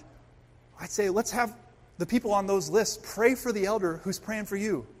challenge. I'd say let's have the people on those lists pray for the elder who's praying for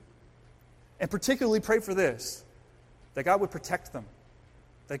you. And particularly pray for this, that God would protect them,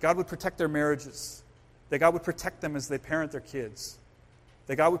 that God would protect their marriages, that God would protect them as they parent their kids,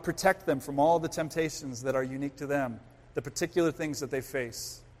 that God would protect them from all the temptations that are unique to them, the particular things that they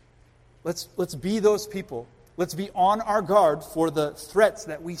face. Let's be those people. Let's be on our guard for the threats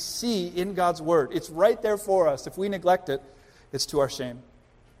that we see in God's Word. It's right there for us. If we neglect it, it's to our shame.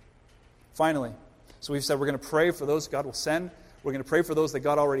 Finally, so we've said we're going to pray for those God will send. We're going to pray for those that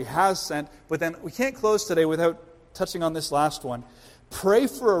God already has sent. But then we can't close today without touching on this last one. Pray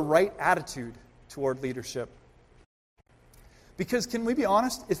for a right attitude toward leadership. Because can we be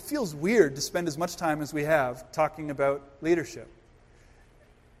honest? It feels weird to spend as much time as we have talking about leadership.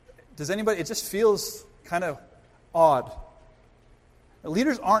 Does anybody? It just feels kind of odd.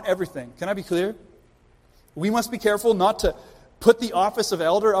 Leaders aren't everything. Can I be clear? We must be careful not to put the office of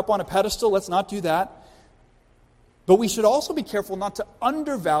elder up on a pedestal. Let's not do that. But we should also be careful not to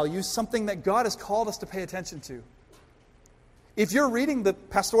undervalue something that God has called us to pay attention to. If you're reading the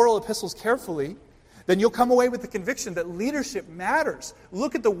pastoral epistles carefully, then you'll come away with the conviction that leadership matters.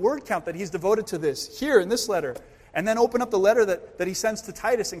 Look at the word count that he's devoted to this here in this letter. And then open up the letter that he sends to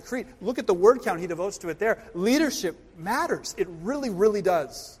Titus in Crete. Look at the word count he devotes to it there. Leadership matters. It really, really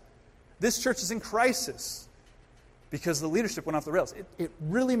does. This church is in crisis because the leadership went off the rails. It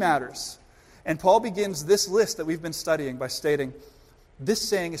really matters. And Paul begins this list that we've been studying by stating, this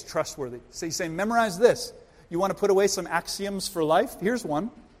saying is trustworthy. So he's saying, memorize this. You want to put away some axioms for life? Here's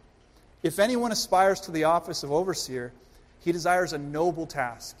one. If anyone aspires to the office of overseer, he desires a noble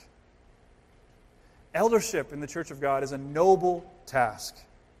task. Eldership in the Church of God is a noble task.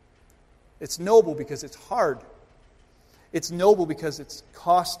 It's noble because it's hard. It's noble because it's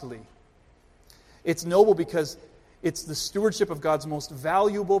costly. It's noble because it's the stewardship of God's most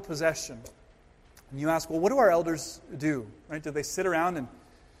valuable possession. And you ask, well, what do our elders do? Right? Do they sit around and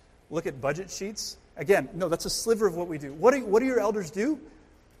look at budget sheets? Again, no, that's a sliver of what we do. What do your elders do?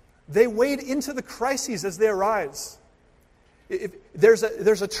 They wade into the crises as they arise. If there's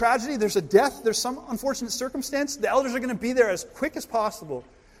a tragedy, there's a death, there's some unfortunate circumstance, the elders are going to be there as quick as possible,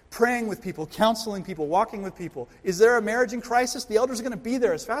 praying with people, counseling people, walking with people. Is there a marriage in crisis? The elders are going to be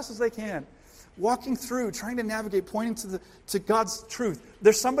there as fast as they can, walking through, trying to navigate, pointing to God's truth.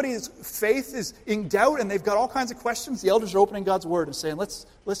 There's somebody whose faith is in doubt and they've got all kinds of questions. The elders are opening God's Word and saying, let's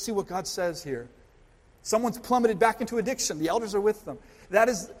see what God says here. Someone's plummeted back into addiction. The elders are with them.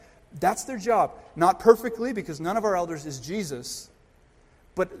 That's their job. Not perfectly, because none of our elders is Jesus,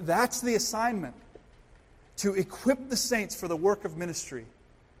 but that's the assignment, to equip the saints for the work of ministry,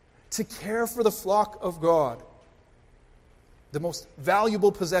 to care for the flock of God, the most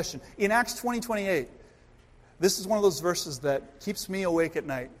valuable possession. In Acts 20:28, this is one of those verses that keeps me awake at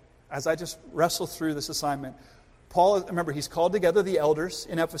night as I just wrestle through this assignment. Paul, remember, he's called together the elders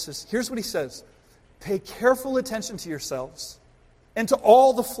in Ephesus. Here's what he says: pay careful attention to yourselves and to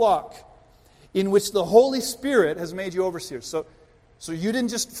all the flock in which the Holy Spirit has made you overseers. So you didn't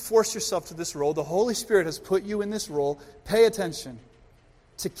just force yourself to this role. The Holy Spirit has put you in this role. Pay attention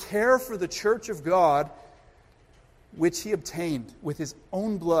to care for the church of God, which He obtained with His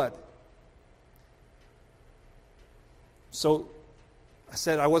own blood. So I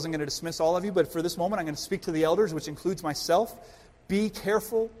said I wasn't going to dismiss all of you, but for this moment I'm going to speak to the elders, which includes myself. Be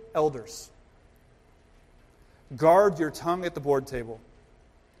careful, elders. Guard your tongue at the board table.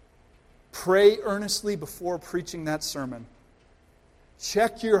 Pray earnestly before preaching that sermon.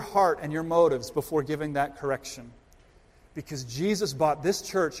 Check your heart and your motives before giving that correction. Because Jesus bought this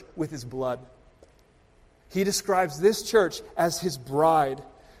church with His blood. He describes this church as His bride.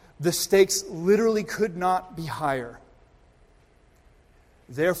 The stakes literally could not be higher.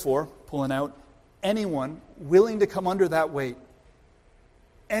 Therefore, pulling out, anyone willing to come under that weight,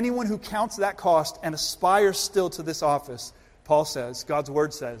 anyone who counts that cost and aspires still to this office, Paul says, God's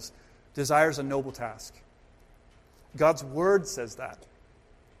Word says, desires a noble task. God's Word says that.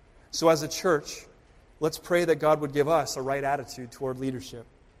 So as a church, let's pray that God would give us a right attitude toward leadership.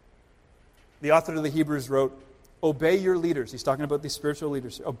 The author of the Hebrews wrote, obey your leaders. He's talking about these spiritual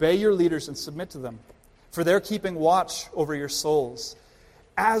leaders. Obey your leaders and submit to them, for they're keeping watch over your souls,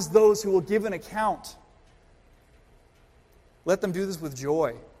 as those who will give an account. Let them do this with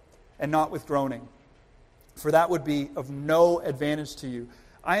joy and not with groaning, for that would be of no advantage to you.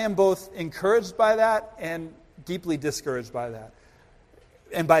 I am both encouraged by that and deeply discouraged by that.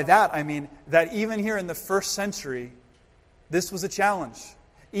 And by that, I mean that even here in the first century, this was a challenge.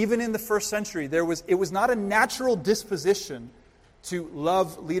 Even in the first century, it was not a natural disposition to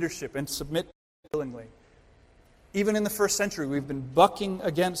love leadership and submit willingly. Even in the first century, we've been bucking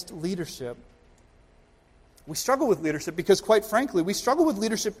against leadership. We struggle with leadership because, quite frankly, we struggle with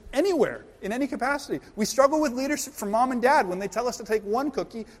leadership anywhere, in any capacity. We struggle with leadership from mom and dad when they tell us to take one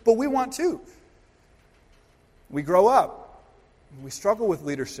cookie, but we want two. We grow up. We struggle with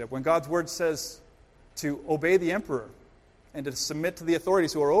leadership when God's Word says to obey the emperor and to submit to the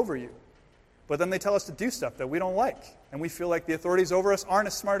authorities who are over you. But then they tell us to do stuff that we don't like, and we feel like the authorities over us aren't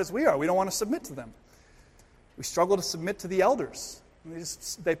as smart as we are. We don't want to submit to them. We struggle to submit to the elders.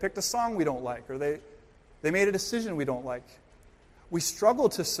 They picked a song we don't like, or they made a decision we don't like. We struggle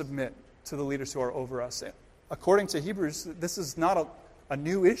to submit to the leaders who are over us. According to Hebrews, this is not a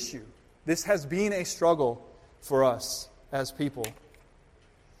new issue. This has been a struggle for us as people.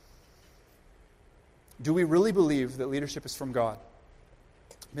 Do we really believe that leadership is from God?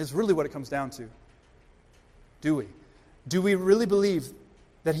 It's really what it comes down to. Do we? Do we really believe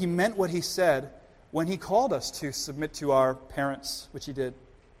that He meant what He said when He called us to submit to our parents, which He did,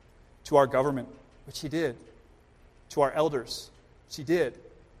 to our government, which He did, to our elders, which He did?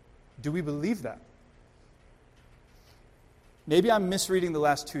 Do we believe that? Maybe I'm misreading the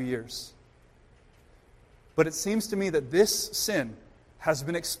last 2 years, but it seems to me that this sin has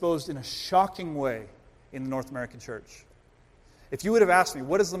been exposed in a shocking way in the North American church. If you would have asked me,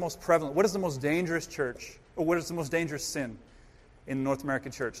 what is the most prevalent, what is the most dangerous church, or what is the most dangerous sin in the North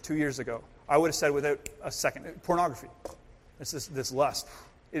American church 2 years ago, I would have said without a second, pornography. It's this lust.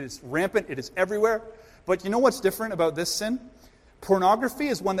 It is rampant. It is everywhere. But you know what's different about this sin? Pornography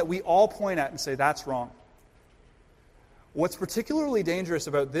is one that we all point at and say, that's wrong. What's particularly dangerous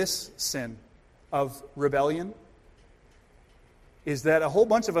about this sin of rebellion is that a whole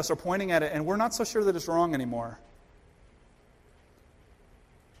bunch of us are pointing at it and we're not so sure that it's wrong anymore.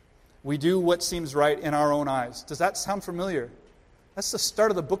 We do what seems right in our own eyes. Does that sound familiar? That's the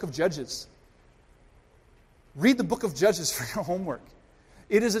start of the book of Judges. Read the book of Judges for your homework.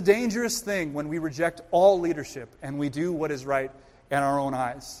 It is a dangerous thing when we reject all leadership and we do what is right in our own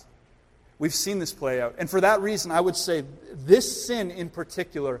eyes. We've seen this play out. And for that reason, I would say this sin in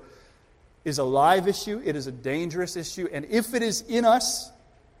particular is a live issue. It is a dangerous issue. And if it is in us,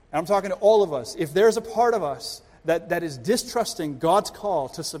 and I'm talking to all of us, if there's a part of us that is distrusting God's call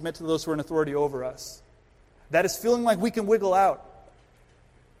to submit to those who are in authority over us, that is feeling like we can wiggle out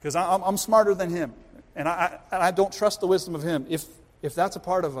because I'm smarter than him, and I don't trust the wisdom of him. If that's a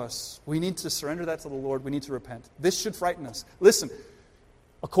part of us, we need to surrender that to the Lord. We need to repent. This should frighten us. Listen,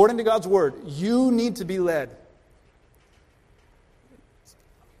 according to God's word, you need to be led.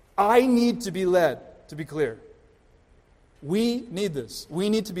 I need to be led, to be clear. We need this. We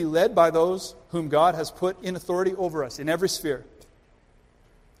need to be led by those whom God has put in authority over us in every sphere.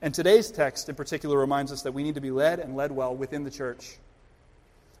 And today's text in particular reminds us that we need to be led and led well within the church.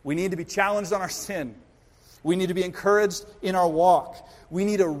 We need to be challenged on our sin. We need to be encouraged in our walk. We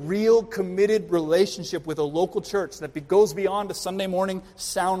need a real committed relationship with a local church that goes beyond a Sunday morning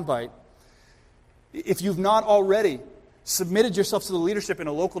soundbite. If you've not already submitted yourself to the leadership in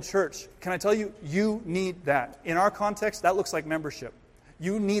a local church, can I tell you, you need that. In our context, that looks like membership.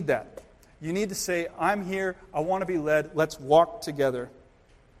 You need that. You need to say, I'm here, I want to be led, let's walk together.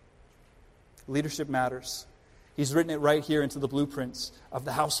 Leadership matters. He's written it right here into the blueprints of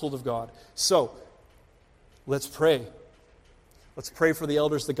the household of God. So, let's pray. Let's pray for the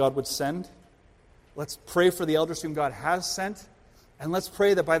elders that God would send. Let's pray for the elders whom God has sent. And let's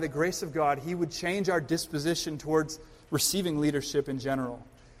pray that by the grace of God, He would change our disposition towards receiving leadership in general.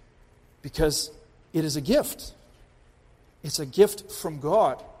 Because it is a gift. It's a gift from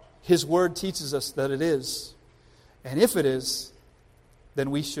God. His Word teaches us that it is. And if it is,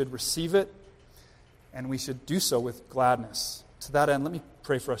 then we should receive it, and we should do so with gladness. To that end, let me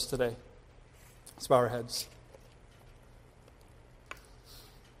pray for us today. Let's bow our heads.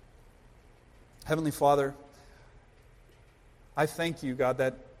 Heavenly Father, I thank you, God,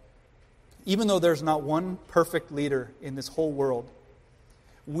 that even though there's not one perfect leader in this whole world,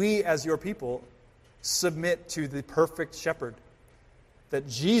 we as your people submit to the perfect shepherd. That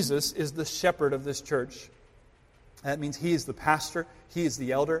Jesus is the shepherd of this church. That means He is the pastor, He is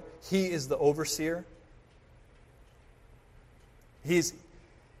the elder, He is the overseer. He's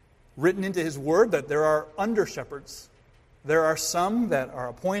written into His Word that there are under-shepherds. There are some that are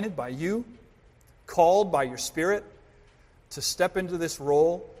appointed by you, called by your Spirit, to step into this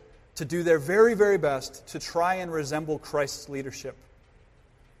role, to do their very, very best to try and resemble Christ's leadership.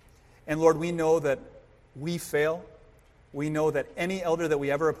 And Lord, we know that we fail. We know that any elder that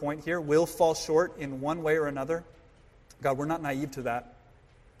we ever appoint here will fall short in one way or another. God, we're not naive to that.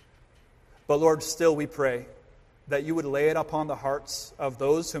 But Lord, still we pray that you would lay it upon the hearts of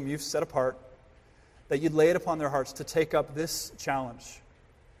those whom you've set apart, that you'd lay it upon their hearts to take up this challenge,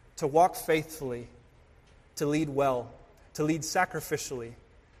 to walk faithfully, to lead well, to lead sacrificially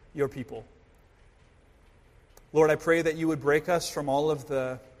your people. Lord, I pray that you would break us from all of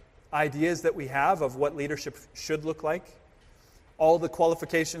the ideas that we have of what leadership should look like, all the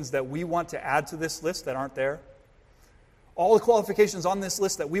qualifications that we want to add to this list that aren't there, all the qualifications on this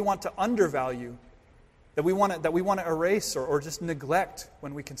list that we want to undervalue, that we want to erase or just neglect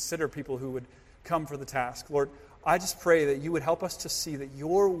when we consider people who would come for the task. Lord, I just pray that you would help us to see that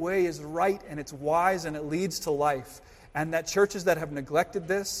your way is right and it's wise and it leads to life, and that churches that have neglected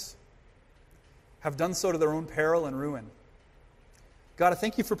this have done so to their own peril and ruin. God, I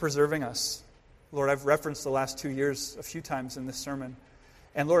thank you for preserving us. Lord, I've referenced the last 2 years a few times in this sermon.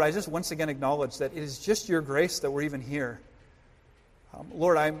 And Lord, I just once again acknowledge that it is just your grace that we're even here.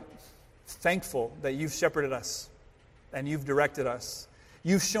 Lord, I'm thankful that you've shepherded us and you've directed us.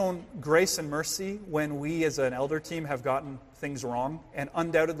 You've shown grace and mercy when we as an elder team have gotten things wrong, and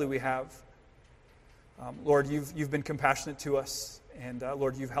undoubtedly we have. Lord, you've been compassionate to us, and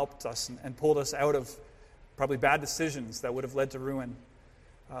Lord, you've helped us and pulled us out of probably bad decisions that would have led to ruin.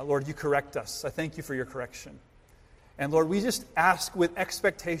 Lord, you correct us. I thank you for your correction. And Lord, we just ask with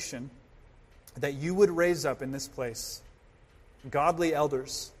expectation that you would raise up in this place godly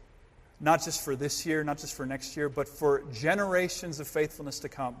elders, not just for this year, not just for next year, but for generations of faithfulness to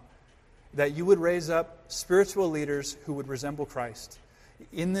come. That you would raise up spiritual leaders who would resemble Christ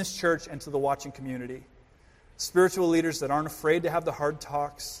in this church and to the watching community. Spiritual leaders that aren't afraid to have the hard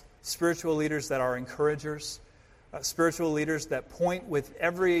talks. Spiritual leaders that are encouragers. spiritual leaders that point with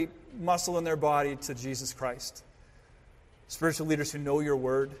every muscle in their body to Jesus Christ. Spiritual leaders who know your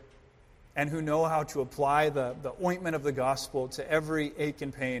word and who know how to apply the ointment of the gospel to every ache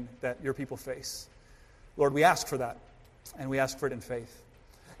and pain that your people face. Lord, we ask for that, and we ask for it in faith.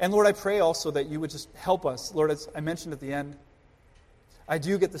 And Lord, I pray also that you would just help us. Lord, as I mentioned at the end, I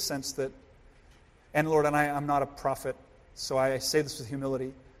do get the sense that, and Lord, and I'm not a prophet, so I say this with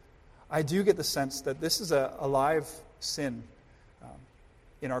humility, I do get the sense that this is a live sin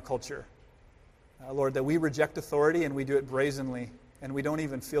in our culture. Lord, that we reject authority and we do it brazenly, and we don't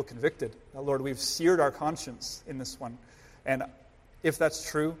even feel convicted. Lord, we've seared our conscience in this one. And if that's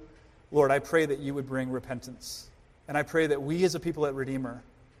true, Lord, I pray that you would bring repentance. And I pray that we as a people at Redeemer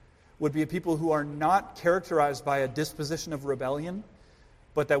would be a people who are not characterized by a disposition of rebellion,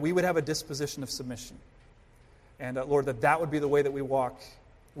 but that we would have a disposition of submission. And Lord, that would be the way that we walk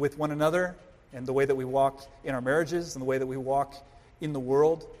with one another, and the way that we walk in our marriages, and the way that we walk in the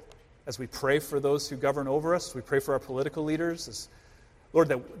world, as we pray for those who govern over us, we pray for our political leaders. Lord,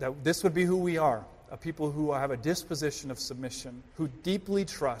 that this would be who we are, a people who have a disposition of submission, who deeply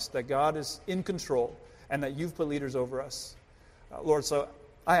trust that God is in control and that you've put leaders over us. Lord, so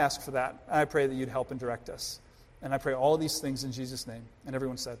I ask for that. I pray that you'd help and direct us. And I pray all these things in Jesus' name. And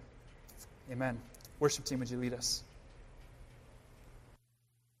everyone said, amen. Worship team, would you lead us?